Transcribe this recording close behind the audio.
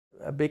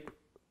a big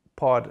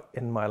part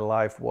in my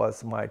life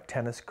was my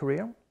tennis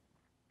career,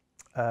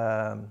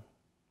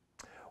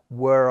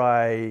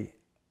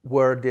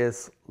 where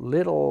this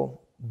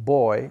little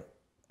boy,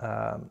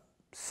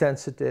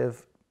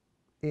 sensitive,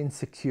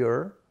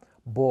 insecure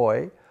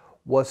boy,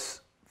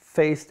 was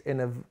faced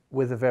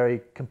with a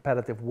very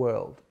competitive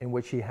world in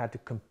which he had to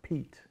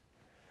compete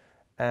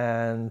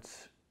and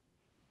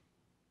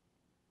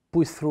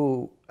push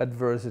through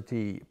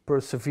adversity,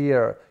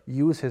 persevere,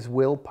 use his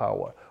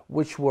willpower,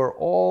 which were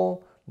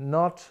all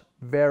not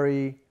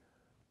very,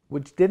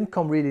 which didn't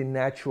come really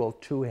natural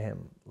to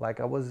him. Like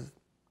I was,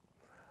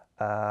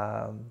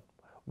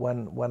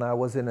 when I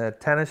was in a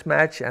tennis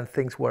match and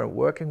things weren't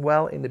working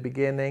well in the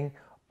beginning,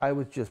 I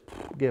would just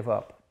give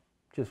up,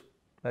 just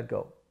let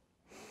go.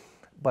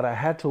 But I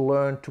had to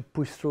learn to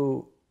push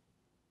through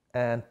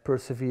and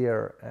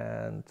persevere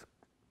and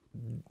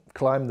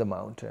climb the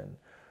mountain.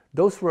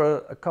 Those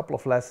were a couple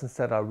of lessons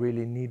that I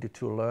really needed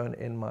to learn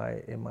in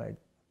my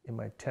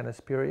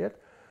tennis period.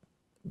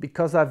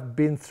 Because I've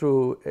been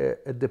through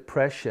a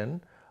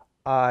depression,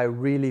 I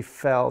really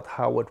felt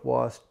how it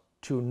was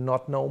to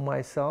not know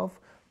myself,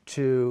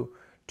 to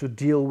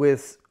deal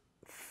with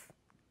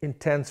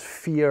intense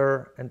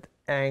fear and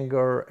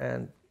anger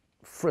and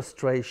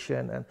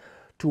frustration, and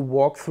to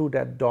walk through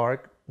that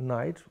dark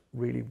night,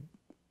 really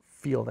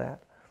feel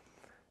that,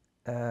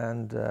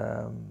 and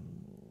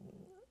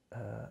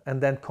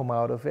then come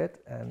out of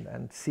it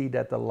and see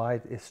that the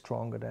light is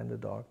stronger than the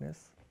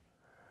darkness.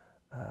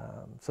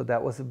 So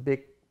that was a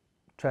big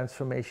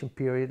transformation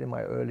period in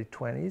my early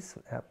 20s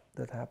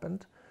that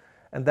happened.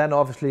 And then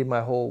obviously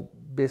my whole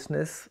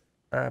business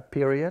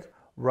period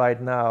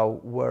right now,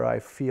 where I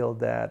feel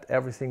that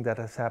everything that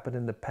has happened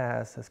in the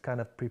past has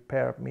kind of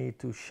prepared me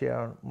to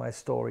share my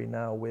story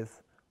now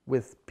with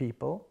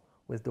people,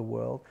 with the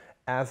world,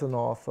 as an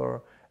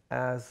author,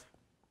 as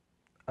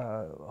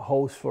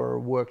host for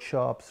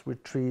workshops,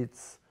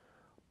 retreats,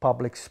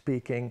 public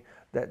speaking.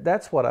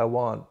 That's what I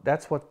want.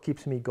 That's what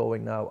keeps me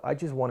going now. I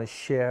just want to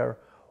share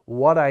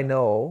what I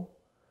know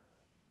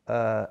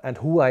and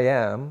who I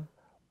am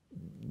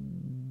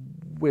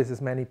with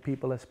as many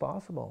people as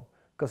possible.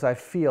 Because I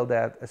feel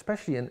that,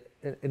 especially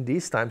in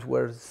these times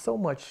where so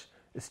much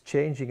is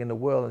changing in the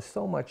world and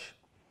so much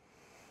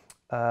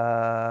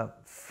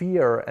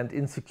fear and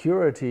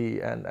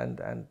insecurity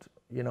and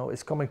you know,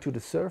 is coming to the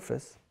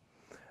surface,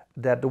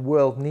 that the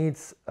world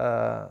needs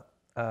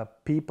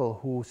people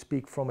who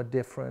speak from a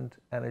different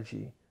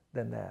energy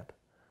than that,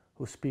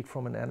 who speak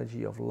from an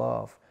energy of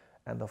love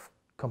and of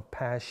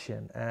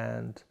compassion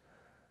and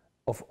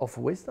of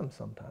wisdom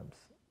sometimes.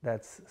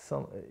 That's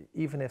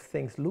even if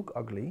things look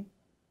ugly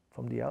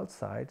from the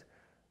outside,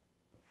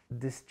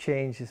 this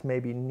change is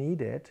maybe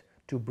needed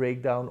to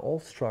break down all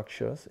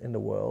structures in the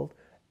world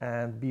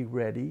and be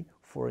ready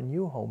for a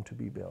new home to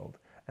be built.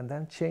 And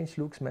then change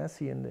looks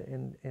messy in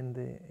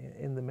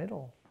the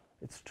middle.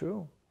 It's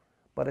true,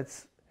 but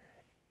it's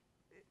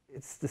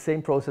the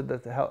same process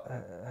that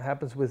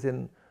happens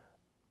within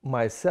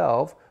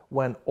myself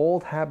when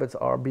old habits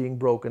are being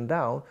broken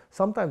down.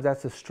 Sometimes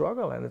that's a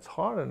struggle and it's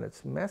hard and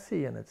it's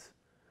messy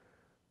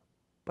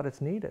but it's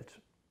needed.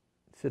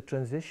 It's a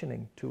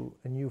transitioning to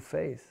a new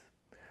phase.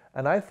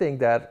 And I think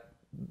that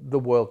the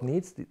world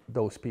needs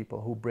those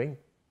people who bring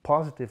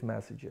positive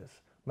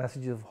messages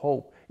of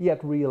hope,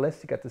 yet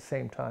realistic at the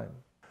same time.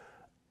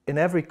 In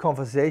every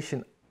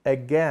conversation,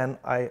 again,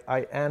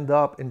 I end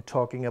up in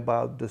talking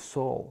about the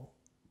soul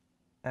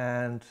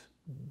and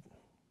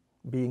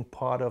being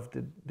part of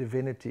the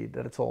divinity,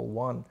 that it's all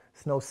one.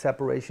 There's no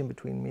separation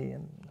between me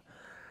and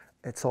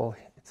it's all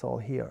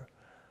here.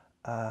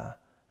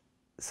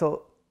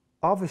 So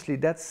obviously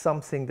that's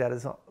something that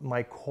is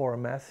my core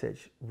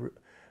message,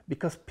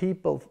 because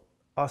people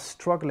are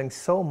struggling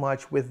so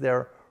much with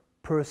their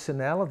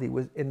personality,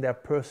 in their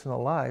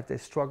personal life. They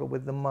struggle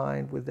with the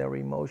mind, with their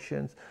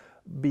emotions,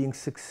 being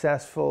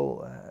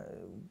successful,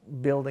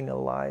 building a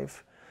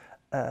life,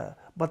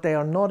 but they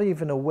are not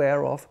even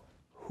aware of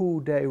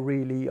who they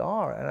really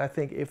are. And I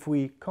think if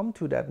we come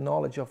to that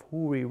knowledge of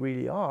who we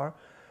really are,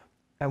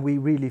 and we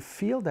really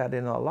feel that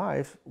in our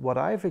life, what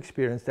I've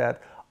experienced,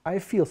 that I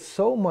feel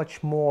so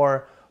much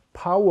more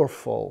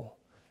powerful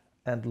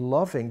and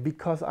loving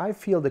because I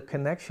feel the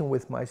connection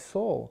with my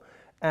soul.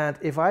 And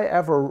if I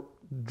ever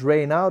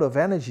drain out of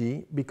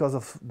energy because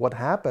of what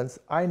happens,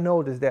 I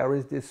know that there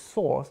is this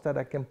source that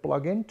I can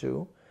plug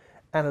into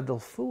and it'll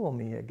fuel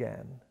me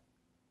again.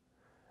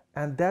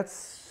 And that's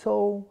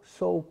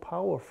so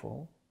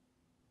powerful.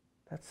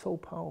 That's so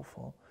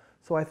powerful.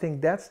 So I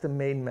think that's the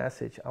main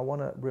message. I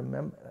want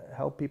to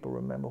help people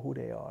remember who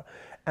they are.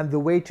 And the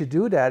way to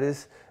do that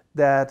is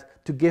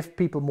that to give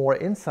people more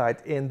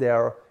insight in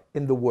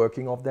the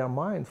working of their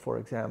mind, for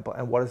example,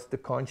 and what is the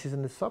conscious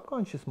and the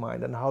subconscious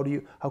mind, and how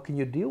can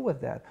you deal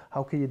with that?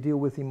 How can you deal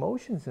with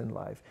emotions in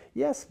life?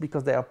 Yes,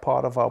 because they are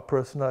part of our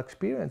personal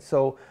experience.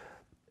 So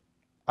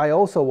I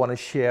also want to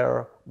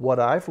share what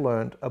I've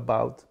learned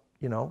about,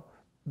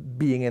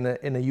 being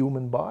in a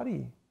human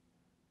body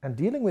and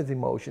dealing with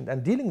emotions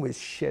and dealing with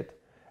shit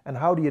And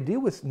how do you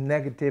deal with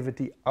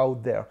negativity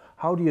out there?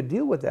 How do you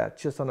deal with that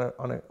just on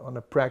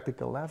a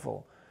practical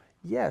level?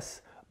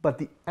 Yes, but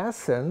the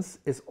essence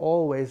is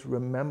always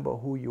remember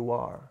who you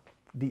are.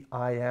 The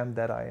I am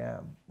that I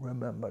am.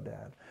 Remember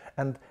that.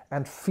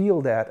 And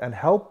feel that and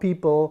help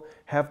people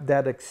have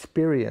that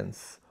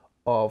experience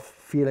of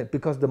feeling.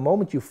 Because the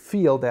moment you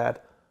feel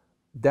that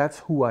that's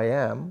who I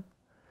am,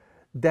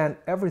 then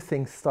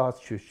everything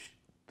starts to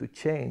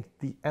change.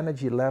 The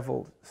energy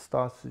level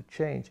starts to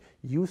change.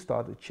 You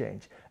start to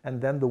change.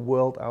 And then the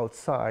world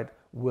outside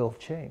will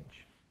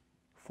change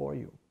for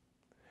you.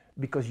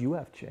 Because you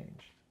have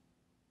changed.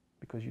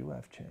 Because you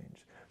have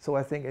changed. So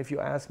I think if you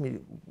ask me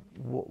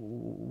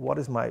what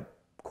is my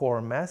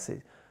core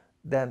message,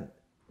 then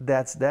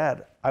that's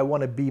that. I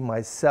want to be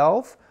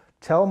myself,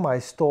 tell my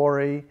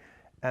story,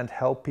 and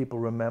help people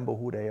remember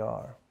who they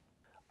are.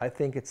 I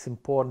think it's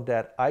important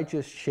that I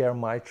just share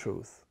my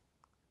truth,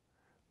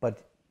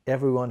 but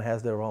everyone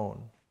has their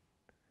own.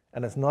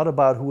 And it's not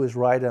about who is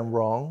right and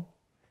wrong.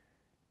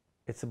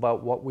 It's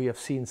about what we have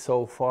seen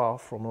so far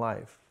from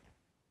life,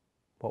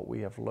 what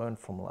we have learned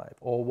from life,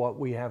 or what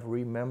we have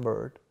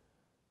remembered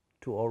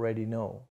to already know.